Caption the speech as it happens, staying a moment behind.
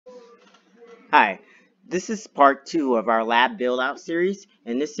Hi, this is part two of our lab build out series.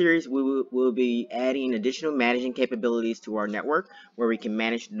 In this series, we will be adding additional managing capabilities to our network where we can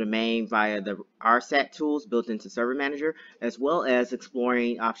manage the domain via the RSAT tools built into Server Manager, as well as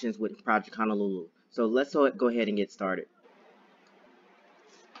exploring options with Project Honolulu. So let's go ahead and get started.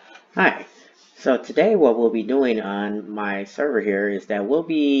 Hi. So today what we'll be doing on my server here is that we'll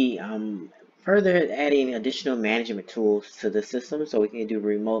be further adding additional management tools to the system so we can do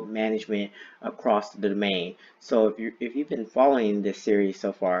remote management across the domain. So if you've been following this series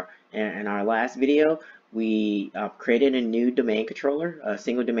so far, in our last video, we created a new domain controller, a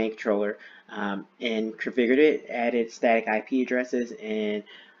single domain controller, and configured it, added static IP addresses, and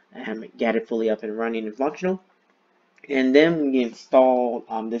got it fully up and running and functional. And then we install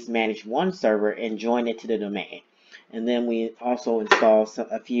this manage one server and join it to the domain. And then we also install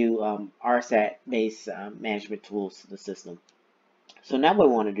a few RSAT based management tools to the system. So now what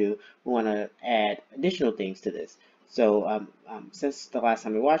we want to do, we want to add additional things to this. So since the last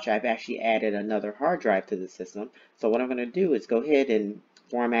time we watched, I've actually added another hard drive to the system. So what I'm going to do is go ahead and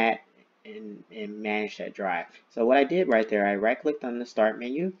format and manage that drive. So what I did right there, I right clicked on the start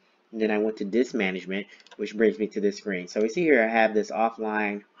menu, and then I went to disk management, which brings me to this screen. So we see here I have this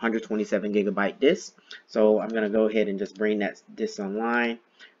offline 127 gigabyte disk. So I'm going to go ahead and just bring that disk online.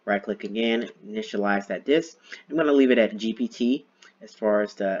 Right click again, initialize that disk. I'm going to leave it at GPT as far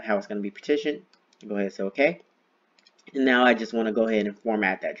as how it's going to be partitioned. Go ahead and say OK. And now I just want to go ahead and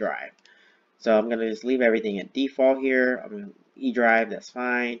format that drive. So I'm going to just leave everything at default here. I'm going to E drive, that's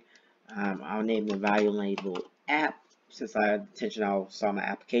fine. I'll name the value label app since I saw my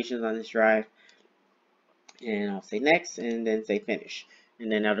applications on this drive. And I'll say next and then say finish. And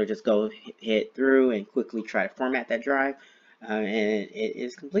then that'll just go hit through and quickly try to format that drive. And it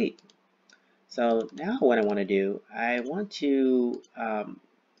is complete. So now what I want to do, I want to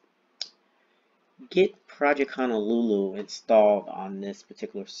get Project Honolulu installed on this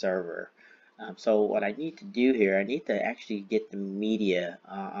particular server. So what I need to do here, I need to actually get the media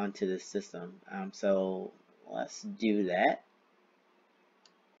onto the system. So let's do that.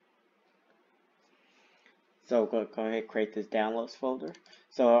 So go ahead and create this downloads folder.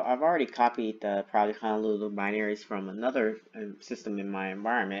 So I've already copied the Project Honolulu binaries from another system in my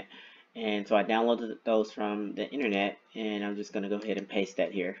environment. And so I downloaded those from the internet, and I'm just going to go ahead and paste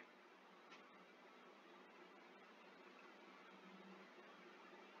that here.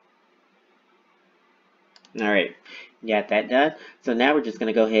 Alright, got that done. So now we're just going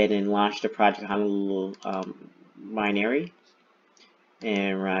to go ahead and launch the Project Honolulu binary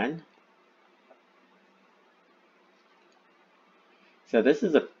and run. So this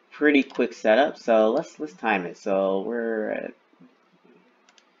is a pretty quick setup. So let's time it. So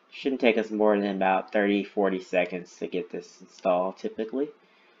shouldn't take us more than about 30-40 seconds to get this installed typically.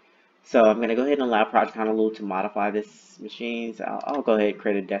 So I'm going to go ahead and allow Project Honolulu to modify this machine. So I'll go ahead and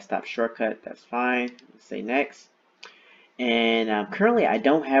create a desktop shortcut. That's fine. Let's say next. And currently I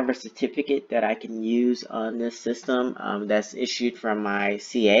don't have a certificate that I can use on this system that's issued from my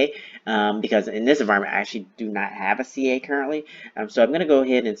CA because in this environment I actually do not have a CA currently. So I'm going to go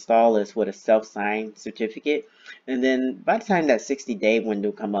ahead and install this with a self-signed certificate. And then by the time that 60-day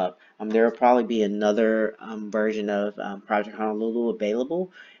window come up, there will probably be another version of Project Honolulu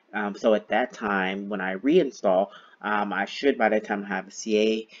available. So at that time, when I reinstall, I should by that time have a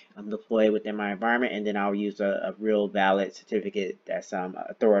CA deployed within my environment, and then I'll use a real valid certificate that's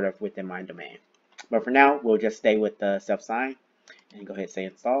authoritative within my domain. But for now, we'll just stay with the self-sign and go ahead and say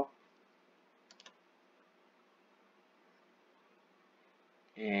install.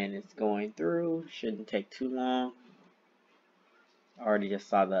 And it's going through, shouldn't take too long. I already just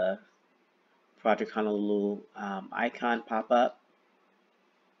saw the Project Honolulu icon pop up.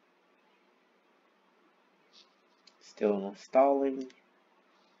 Still installing.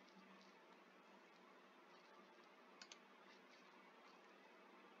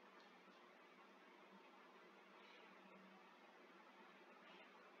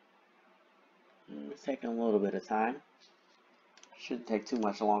 It's taking a little bit of time. Shouldn't take too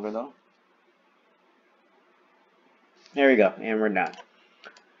much longer though. There we go, and we're done.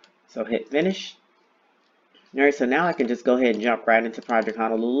 So hit finish. Alright, so now I can just go ahead and jump right into Project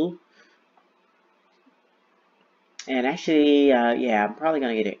Honolulu. And actually, yeah, I'm probably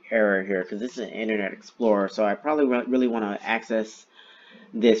going to get an error here because this is an Internet Explorer. So I probably really want to access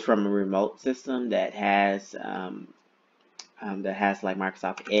this from a remote system that has like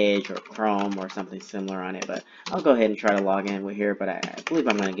Microsoft Edge or Chrome or something similar on it. But I'll go ahead and try to log in with here. But I believe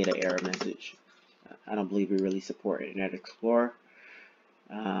I'm going to get an error message. I don't believe we really support Internet Explorer.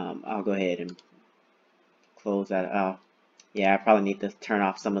 I'll go ahead and close that out. Yeah, I probably need to turn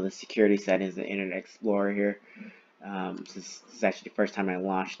off some of the security settings in Internet Explorer here. This is actually the first time I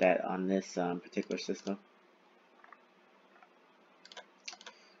launched that on this particular system.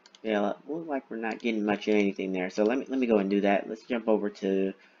 Yeah, looks like we're not getting much of anything there. So let me go and do that. Let's jump over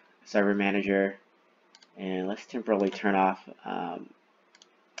to Server Manager and let's temporarily turn off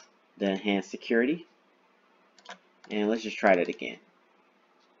the enhanced security. And let's just try that again.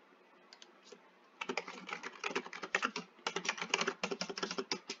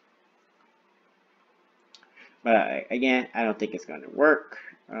 But again, I don't think it's going to work.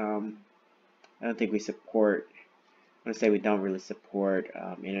 I don't think we support, I'm going to say we don't really support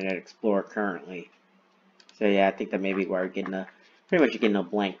Internet Explorer currently. So yeah, I think that maybe we're getting a, pretty much getting a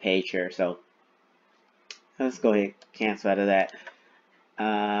blank page here. So let's go ahead and cancel out of that.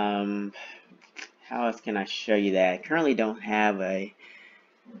 How else can I show you that? I currently don't have a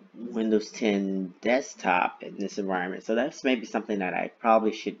Windows 10 desktop in this environment, so that's maybe something that I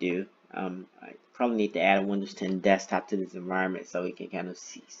probably should do. I probably need to add a Windows 10 desktop to this environment so we can kind of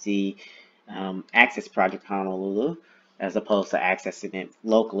access Project Honolulu as opposed to accessing it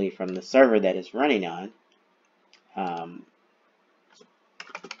locally from the server that it's running on.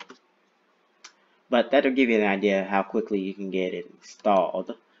 But that'll give you an idea of how quickly you can get it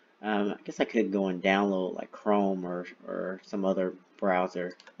installed. I guess I could go and download like Chrome or some other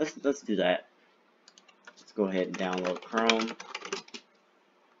browser. Let's do that. Let's go ahead and download Chrome.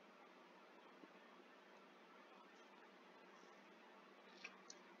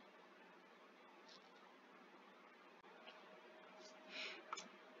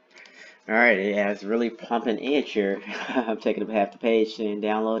 Alright, yeah, it's really pumping Edge here. I'm taking up half the page saying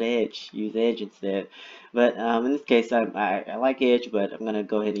download Edge, use Edge instead. But in this case, I like Edge, but I'm going to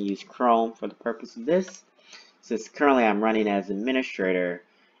go ahead and use Chrome for the purpose of this. Since currently I'm running as administrator,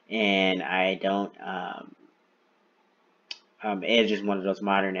 and I don't, Edge is one of those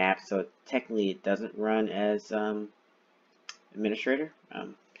modern apps, so technically it doesn't run as administrator.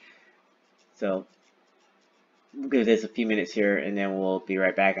 So we'll give this a few minutes here, and then we'll be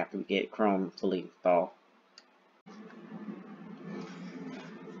right back after we get Chrome fully installed.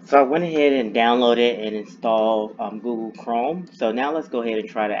 So I went ahead and downloaded and installed Google Chrome. So now let's go ahead and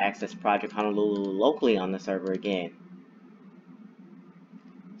try to access Project Honolulu locally on the server again.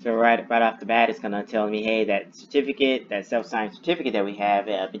 So right off the bat, it's going to tell me, hey, that certificate, that self-signed certificate that we have,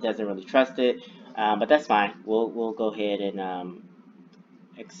 it doesn't really trust it, but that's fine. We'll go ahead and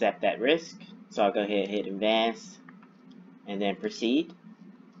accept that risk. So I'll go ahead and hit advance and then proceed.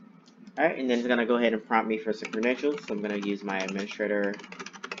 All right, and then it's going to go ahead and prompt me for some credentials. So I'm going to use my administrator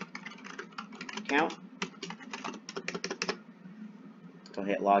account. Go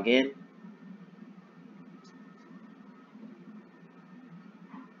ahead, log in.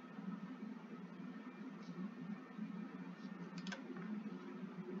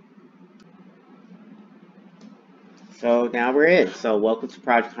 So now we're in. So welcome to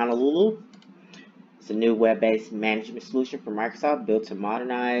Project Honolulu. It's a new web-based management solution for Microsoft built to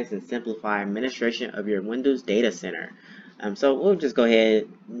modernize and simplify administration of your Windows data center. So we'll just go ahead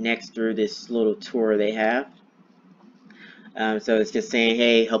next through this little tour they have. So it's just saying,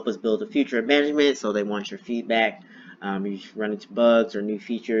 hey, help us build the future of management. So they want your feedback. If you run into bugs or new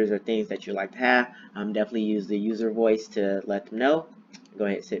features or things that you'd like to have, definitely use the user voice to let them know. Go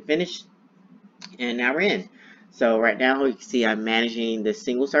ahead and hit finish. And now we're in. So right now you can see I'm managing the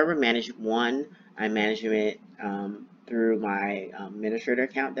single server, manage one. I'm managing it through my administrator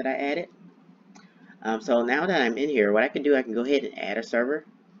account that I added. So now that I'm in here, what I can do, I can go ahead and add a server.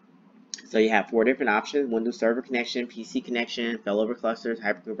 So you have 4 different options: Windows Server connection, PC connection, failover clusters,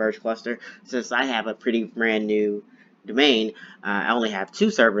 hyperconverged cluster. Since I have a pretty brand new domain, I only have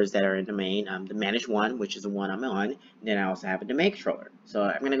 2 servers that are in domain, the manage one, which is the one I'm on, and then I also have a domain controller. So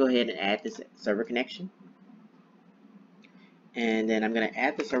I'm going to go ahead and add this server connection. And then I'm going to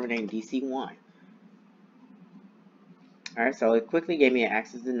add the server name DC1. Alright, so it quickly gave me an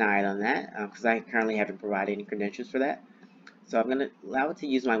access denied on that because I currently haven't provided any credentials for that. So I'm going to allow it to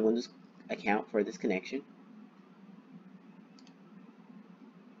use my Windows account for this connection.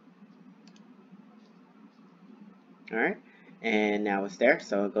 Alright, and now it's there,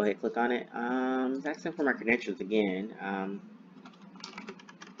 so I'll go ahead and click on it. It's asking for my credentials again. I'll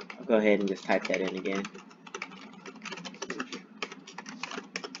go ahead and just type that in again.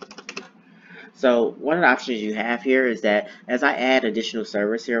 So one of the options you have here is that as I add additional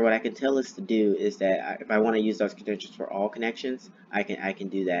servers here, what I can tell this to do is that if I want to use those credentials for all connections, I can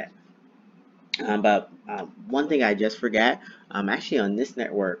do that. But one thing I just forgot, actually on this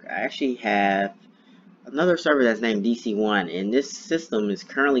network, I actually have another server that's named DC1, and this system is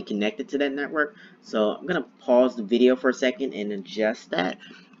currently connected to that network. So I'm going to pause the video for a second and adjust that.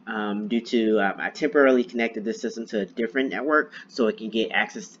 Due to I temporarily connected this system to a different network so it can get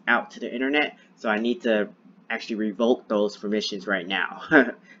access out to the internet. So I need to actually revoke those permissions right now.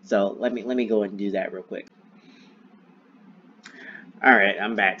 So let me go and do that real quick. All right,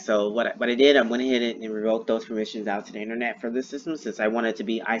 I'm back. So what I did, I went ahead and revoked those permissions out to the internet for this system since I wanted to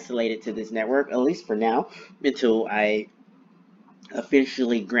be isolated to this network, at least for now, until I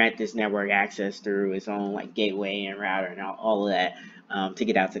officially grant this network access through its own like gateway and router and all of that to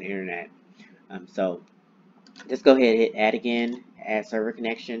get out to the internet. So just go ahead and hit add again, add server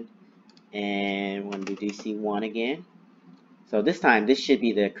connection, and we're going to do DC1 again. So this time, this should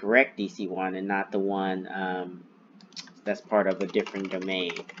be the correct DC1 and not the one that's part of a different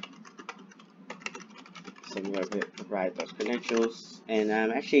domain. So I'm going to provide those credentials. And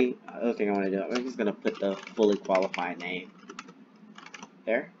actually, other thing I want to do, I'm just going to put the fully qualified name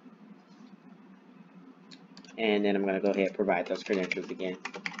there. And then I'm going to go ahead and provide those credentials again.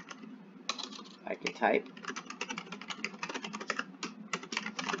 I can type.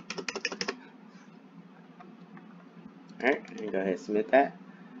 Alright, and go ahead and submit that.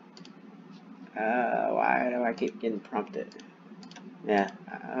 Why do I keep getting prompted? Yeah,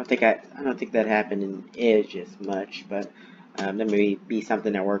 I don't think that happened in Edge as much, but that may be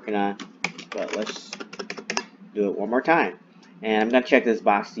something they're working on. But let's do it one more time. And I'm gonna check this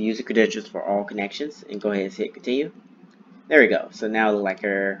box to use the credentials for all connections and go ahead and hit continue. There we go. So now it looks like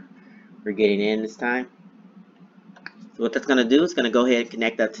we're getting in this time. So what that's going to do is going to go ahead and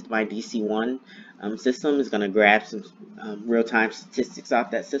connect up to my DC1 system. It's going to grab some real-time statistics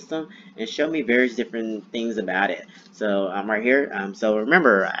off that system and show me various different things about it. So I'm right here. So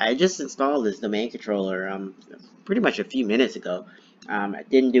remember, I just installed this domain controller pretty much a few minutes ago. I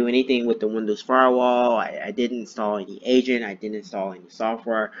didn't do anything with the Windows firewall. I didn't install any agent. I didn't install any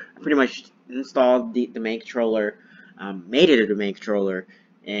software. I pretty much installed the domain controller, made it a domain controller,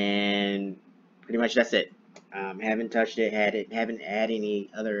 and pretty much that's it. Haven't touched it, haven't added any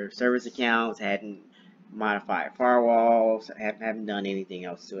other service accounts, hadn't modified firewalls, haven't done anything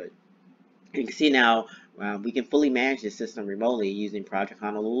else to it. You can see now we can fully manage this system remotely using Project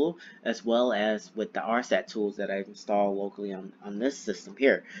Honolulu as well as with the RSAT tools that I've installed locally on this system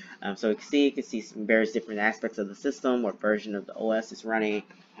here. So you can see some various different aspects of the system, what version of the OS is running,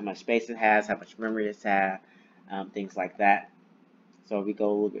 how much space it has, how much memory it has, things like that. So if we go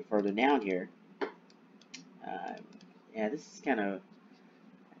a little bit further down here, yeah, this is kind of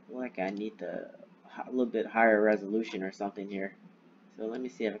like I need a little bit higher resolution or something here. So let me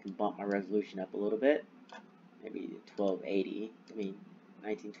see if I can bump my resolution up a little bit. Maybe 1280. I mean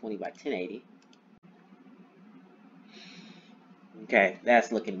 1920 by 1080. Okay,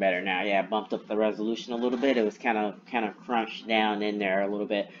 that's looking better now. Yeah, I bumped up the resolution a little bit. It was kind of crunched down in there a little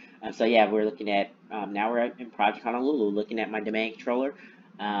bit. So yeah, we're looking at now we're in Project Honolulu, looking at my domain controller.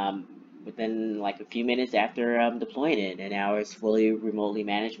 Within like a few minutes after deploying it, and now it's fully remotely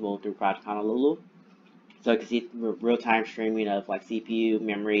manageable through Project Honolulu. So you can see real-time streaming of like CPU,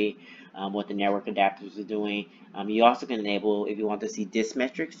 memory, what the network adapters are doing. You also can enable, if you want to see disk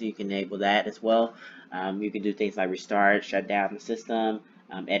metrics, you can enable that as well. You can do things like restart, shut down the system,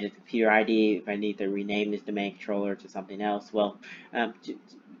 edit the computer ID if I need to rename this domain controller to something else. Well,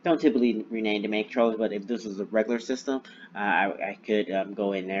 don't typically rename domain controllers, but if this was a regular system, I could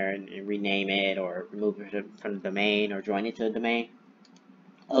go in there and rename it or remove it from the domain or join it to a domain.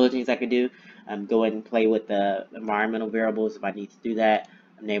 Other things I could do, go ahead and play with the environmental variables if I need to do that.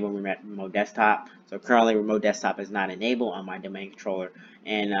 Enable remote desktop. So currently remote desktop is not enabled on my domain controller,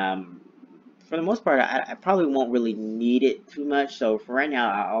 and for the most part, I probably won't really need it too much. So for right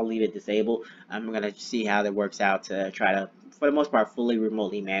now, I'll leave it disabled. I'm going to see how that works out to try to, for the most part, fully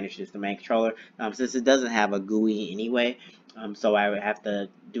remotely manage this domain controller. Since it doesn't have a GUI anyway, so I would have to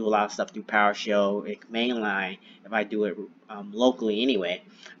do a lot of stuff through PowerShell and command line if I do it locally anyway.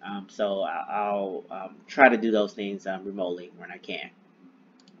 So I'll try to do those things remotely when I can.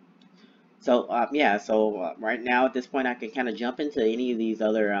 So yeah, so right now at this point I can kind of jump into any of these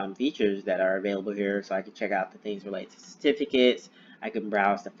other features that are available here. So I can check out the things related to certificates. I can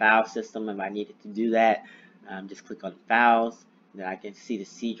browse the file system if I needed to do that. Just click on files. Then I can see the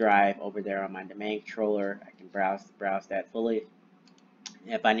C drive over there on my domain controller. I can browse that fully.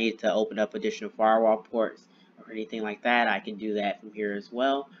 If I need to open up additional firewall ports or anything like that, I can do that from here as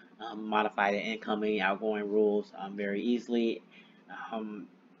well. Modify the incoming, outgoing rules very easily.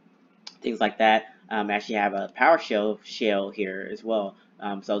 Things like that. Actually have a PowerShell shell here as well.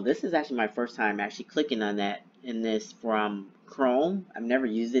 So this is actually my first time actually clicking on that in this from Chrome. I've never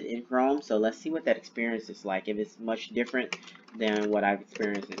used it in Chrome, so let's see what that experience is like. If it's much different than what I've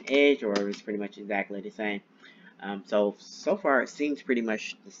experienced in Edge, or if it's pretty much exactly the same. So far it seems pretty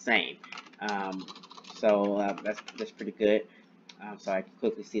much the same. That's pretty good. So I can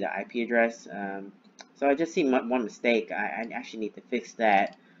quickly see the IP address. So I just see one mistake. I actually need to fix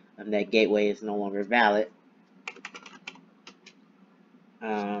that. That gateway is no longer valid.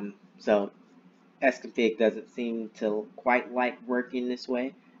 So sconfig doesn't seem to quite like working this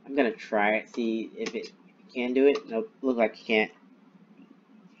way. I'm gonna try it, see if it can do it. Nope, looks like it can't.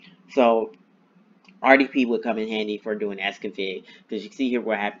 So RDP would come in handy for doing sconfig, because you can see here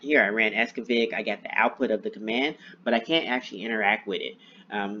what happened here. I ran sconfig, I got the output of the command, but I can't actually interact with it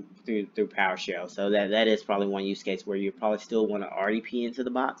through PowerShell. So that is probably one use case where you probably still want to RDP into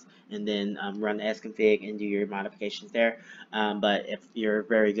the box and then run the sconfig and do your modifications there. But if you're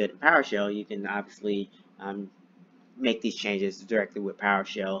very good at PowerShell, you can obviously make these changes directly with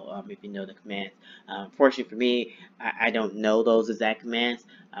PowerShell if you know the commands. Fortunately for me, I don't know those exact commands,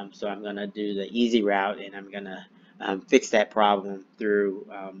 so I'm going to do the easy route, and I'm going to fix that problem through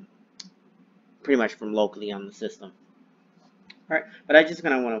pretty much from locally on the system. Alright, but I just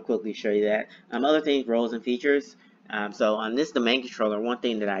kind of want to quickly show you that. Other things, roles and features. So on this domain controller, one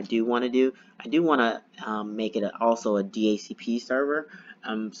thing that I do want to do, I do want to make it also a DHCP server,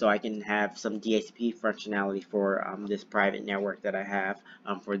 so I can have some DHCP functionality for this private network that I have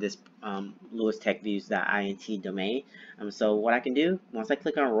for this LewisTechViews.int domain. So what I can do, once I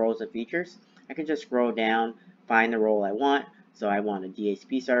click on roles and features, I can just scroll down, find the role I want. So I want a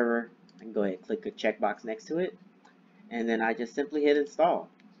DHCP server. I can go ahead and click a checkbox next to it, and then I just simply hit install.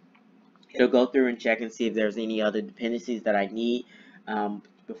 It'll go through and check and see if there's any other dependencies that I need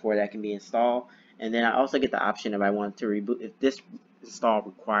before that can be installed. And then I also get the option if I want to reboot. If this install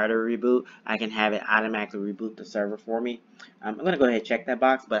required a reboot, I can have it automatically reboot the server for me. I'm going to go ahead and check that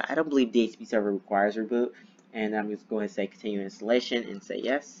box, but I don't believe DHCP server requires reboot. And I'm just going to say continue installation and say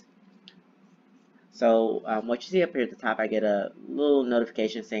yes. So what you see up here at the top, I get a little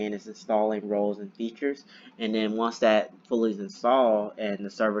notification saying it's installing roles and features, and then once that fully is installed and the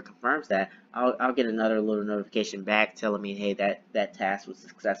server confirms that, I'll get another little notification back telling me, hey, that task was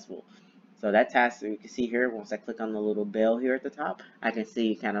successful. So that task, you can see here, once I click on the little bell here at the top, I can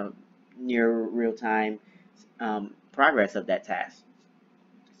see kind of near real-time progress of that task.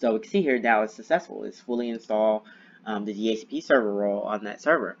 So we can see here now it's successful. It's fully installed the DHCP server role on that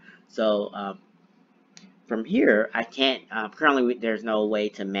server. So from here, I can't, currently there's no way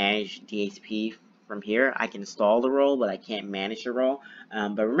to manage DHCP from here. I can install the role, but I can't manage the role.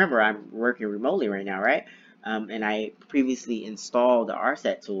 But remember, I'm working remotely right now, right? And I previously installed the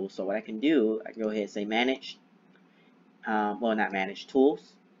RSAT tool. So what I can do, I can go ahead and say manage, well, not manage,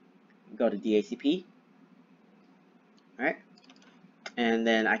 tools, go to DHCP, all right? And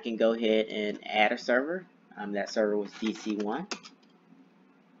then I can go ahead and add a server. That server was DC1.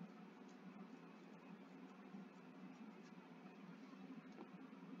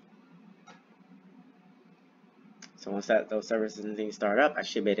 So once those services and things start up, I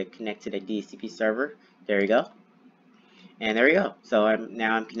should be able to connect to the DHCP server. There you go. And there you go. So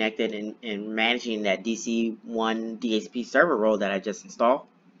now I'm connected and managing that DC1 DHCP server role that I just installed.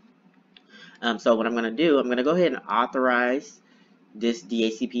 So what I'm going to do, I'm going to go ahead and authorize this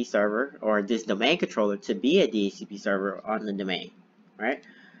DHCP server or this domain controller to be a DHCP server on the domain, right?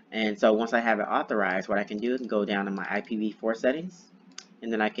 And so once I have it authorized, what I can do is go down to my IPv4 settings,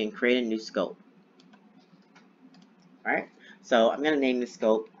 and then I can create a new scope. Alright, so I'm going to name the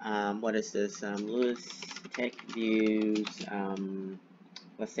scope, what is this, LewisTechViews,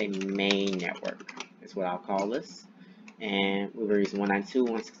 let's say main network is what I'll call this. And we're using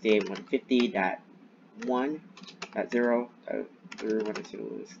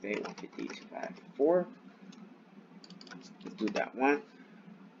 192.168.150.1.0.168.150.254. Let's do .1.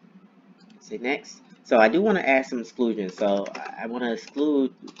 Say next. So I do want to add some exclusions. So I want to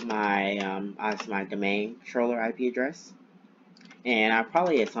exclude my my domain controller IP address, and I'll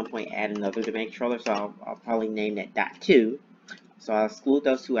probably at some point add another domain controller. So I'll probably name that .2. So I'll exclude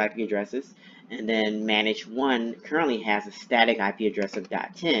those two IP addresses, and then manage one currently has a static IP address of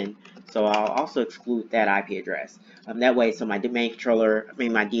 .10. So I'll also exclude that IP address. That way, so my domain controller,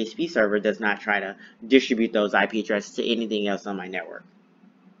 my DHCP server does not try to distribute those IP addresses to anything else on my network.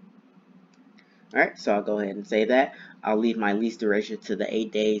 Alright, so I'll go ahead and save that. I'll leave my lease duration to the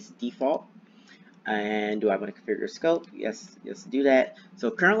 8 days default. And do I want to configure scope? Yes, do that.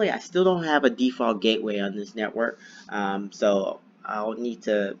 So currently I still don't have a default gateway on this network. So I'll need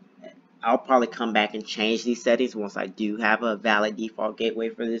to I'll probably come back and change these settings once I do have a valid default gateway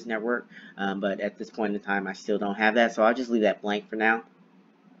for this network. But at this point in time, I still don't have that, so I'll just leave that blank for now.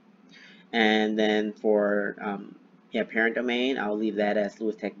 And then for parent domain, I'll leave that as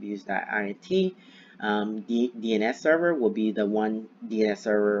lewistechviews.int. DNS server will be the one DNS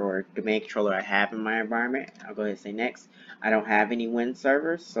server or domain controller I have in my environment. I'll go ahead and say next. I don't have any Win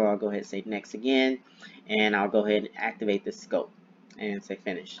servers, so I'll go ahead and say next again, and I'll go ahead and activate the scope and say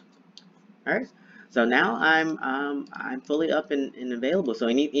finish. All right. So now I'm fully up and available. So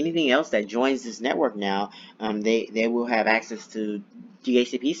anything else that joins this network now, they will have access to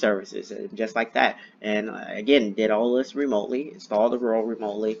DHCP services just like that. And again, did all this remotely, installed the role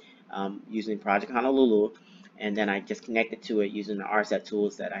remotely using Project Honolulu, and then I just connected to it using the RSAT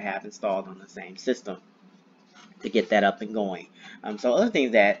tools that I have installed on the same system to get that up and going. So other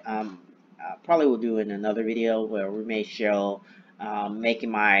things that probably will do in another video where we may show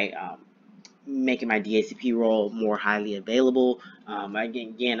making my DHCP role more highly available.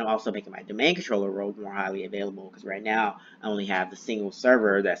 Again, I'm also making my domain controller role more highly available because right now I only have the single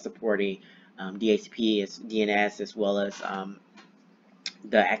server that's supporting DHCP, DNS, as well as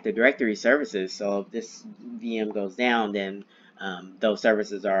the Active Directory services. So if this VM goes down, then those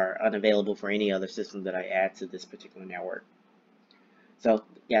services are unavailable for any other system that I add to this particular network. So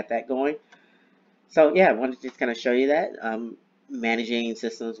got that going. So yeah, I wanted to just kind of show you that. Managing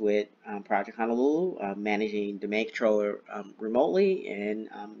systems with Project Honolulu, managing domain controller remotely, and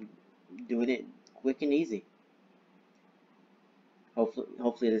doing it quick and easy.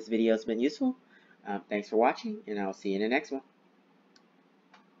 Hopefully this video has been useful. Thanks for watching, and I'll see you in the next one.